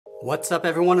What's up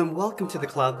everyone and welcome to the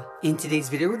club. In today's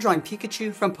video we're drawing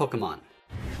Pikachu from Pokemon.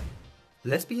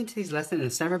 Let's begin today's lesson in the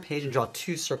center of our page and draw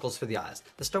two circles for the eyes.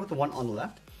 Let's start with the one on the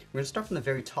left. We're going to start from the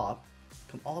very top,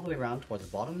 come all the way around towards the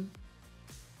bottom,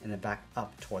 and then back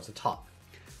up towards the top.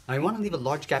 Now we want to leave a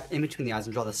large gap in between the eyes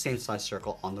and draw the same size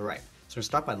circle on the right. So we're going to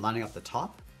start by lining up the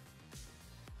top,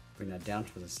 bring that down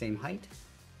towards the same height,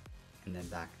 and then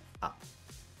back up.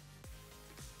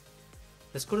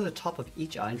 Let's go to the top of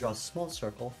each eye and draw a small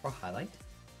circle for highlight.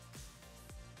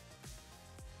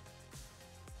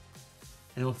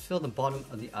 And we'll fill the bottom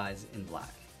of the eyes in black.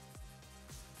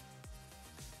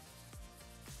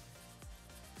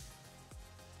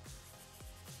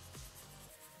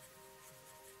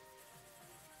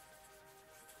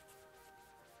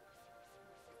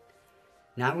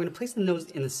 Now we're going to place the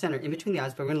nose in the center in between the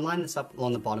eyes, but we're going to line this up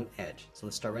along the bottom edge. So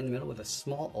let's start right in the middle with a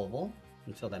small oval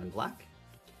and fill that in black.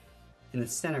 In the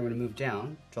center, we're going to move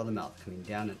down, draw the mouth, coming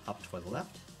down and up toward the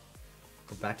left.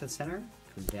 Go back to the center,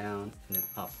 come down, and then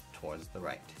up towards the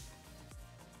right.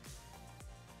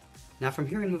 Now from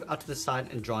here, we're going to move out to the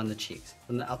side and draw in the cheeks.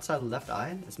 From the outside of the left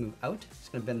eye, let's move out.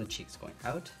 Just going to bend the cheeks, going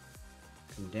out,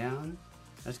 come down.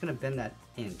 I'm just going to bend that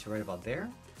in to right about there.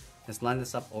 Let's line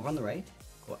this up over on the right,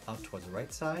 go out towards the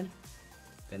right side,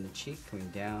 bend the cheek, coming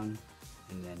down,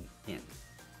 and then in.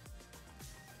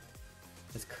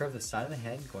 Let's curve the side of the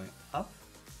head going up,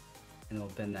 and then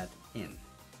we'll bend that in.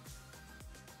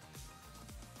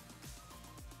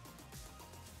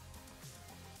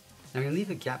 Now I'm going to leave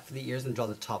a gap for the ears and draw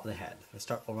the top of the head. Let's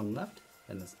start over on the left,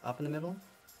 bend this up in the middle,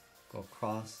 go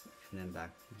across, and then back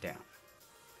down.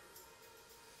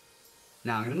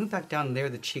 Now I'm going to move back down and layer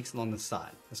the cheeks along the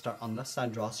side. Let's start on the left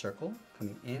side, draw a circle,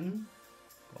 coming in,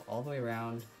 go all the way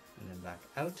around, and then back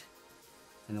out,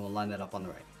 and then we'll line that up on the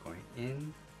right, going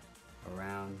in,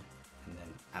 around, and then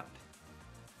out.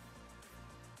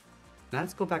 Now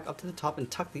let's go back up to the top and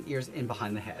tuck the ears in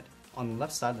behind the head. On the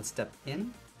left side, let's step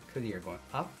in, curve the ear going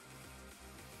up,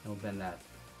 and we'll bend that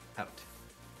out.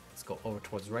 Let's go over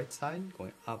towards the right side,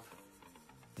 going up,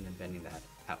 and then bending that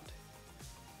out.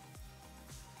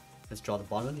 Let's draw the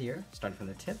bottom of the ear, starting from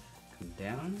the tip, come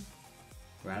down,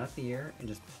 round up the ear, and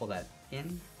just pull that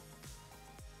in.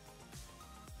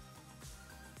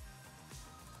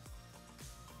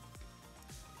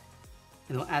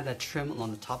 And we'll add that trim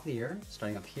along the top of the ear,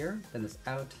 starting up here, bend this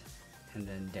out, and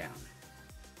then down.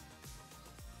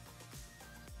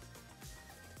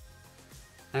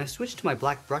 Now I switch to my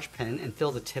black brush pen and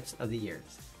fill the tips of the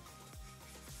ears.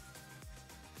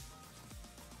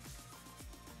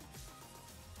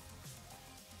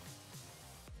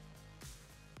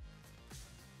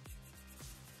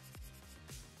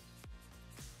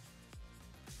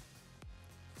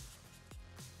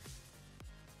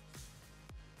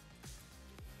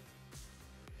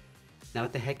 Now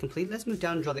with the head complete, let's move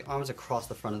down and draw the arms across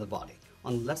the front of the body.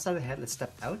 On the left side of the head, let's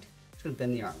step out. Just going to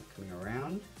bend the arm, coming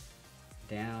around,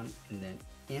 down, and then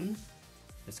in.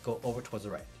 Let's go over towards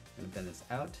the right. I'm going to bend this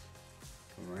out,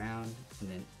 come around,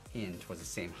 and then in towards the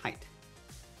same height.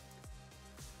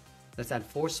 Let's add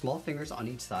 4 small fingers on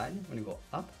each side. We're going to go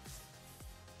up,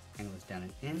 angle this down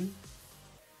and in.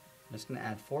 I'm just going to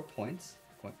add 4 points,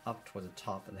 going up towards the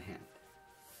top of the hand.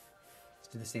 Let's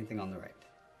do the same thing on the right.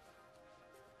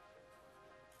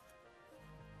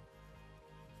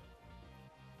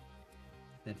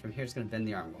 Then from here, it's going to bend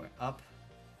the arm, going up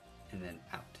and then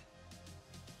out.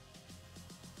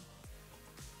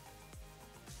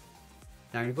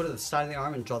 Now I'm going to go to the side of the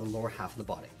arm and draw the lower half of the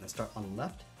body. Let's start on the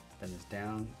left, bend this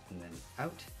down and then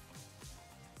out.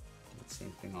 Do the same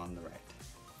thing on the right.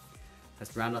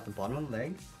 Let's round out the bottom of the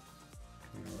leg,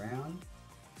 coming around,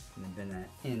 and then bend that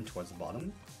in towards the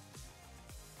bottom.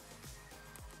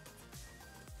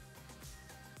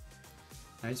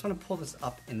 Now I just want to pull this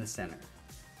up in the center.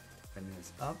 Bending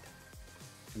this up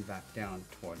and back down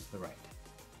towards the right.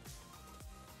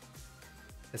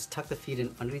 Let's tuck the feet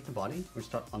in underneath the body. We'll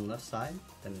start on the left side,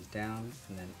 bend this down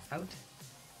and then out.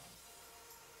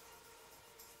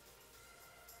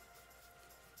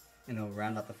 And then we'll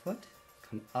round out the foot,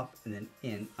 come up and then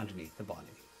in underneath the body.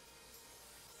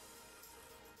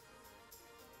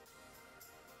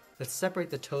 Let's separate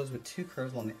the toes with 2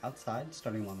 curves along the outside,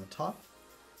 starting along the top,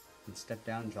 and step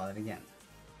down and draw that again.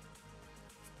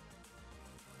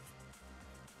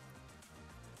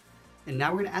 And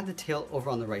now we're going to add the tail over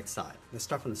on the right side. Let's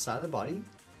start from the side of the body,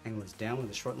 angle this down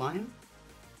with a short line,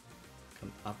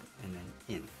 come up and then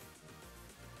in.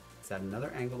 Let's add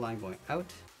another angle line going out.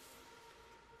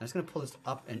 I'm just going to pull this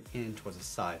up and in towards the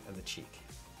side of the cheek.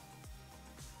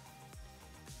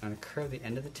 I'm going to curve the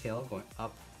end of the tail going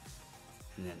up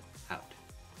and then out.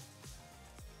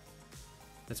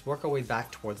 Let's work our way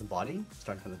back towards the body,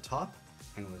 starting from the top.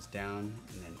 Angle is down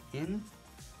and then in.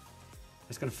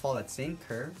 It's going to follow that same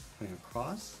curve, coming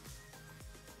across.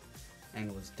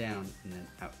 Angle is down and then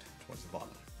out towards the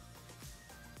bottom.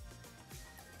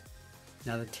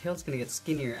 Now the tail is going to get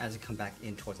skinnier as you come back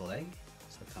in towards the leg.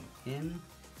 So come in,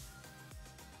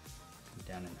 come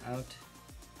down and out,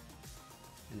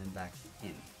 and then back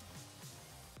in.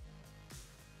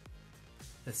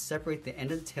 Let's separate the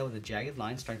end of the tail with a jagged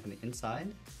line starting from the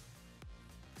inside.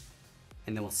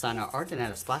 And then we'll sign our art and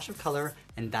add a splash of color,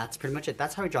 and that's pretty much it.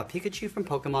 That's how we draw Pikachu from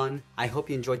Pokemon. I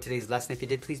hope you enjoyed today's lesson. If you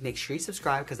did, please make sure you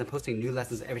subscribe because I'm posting new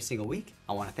lessons every single week.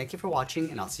 I want to thank you for watching,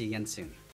 and I'll see you again soon.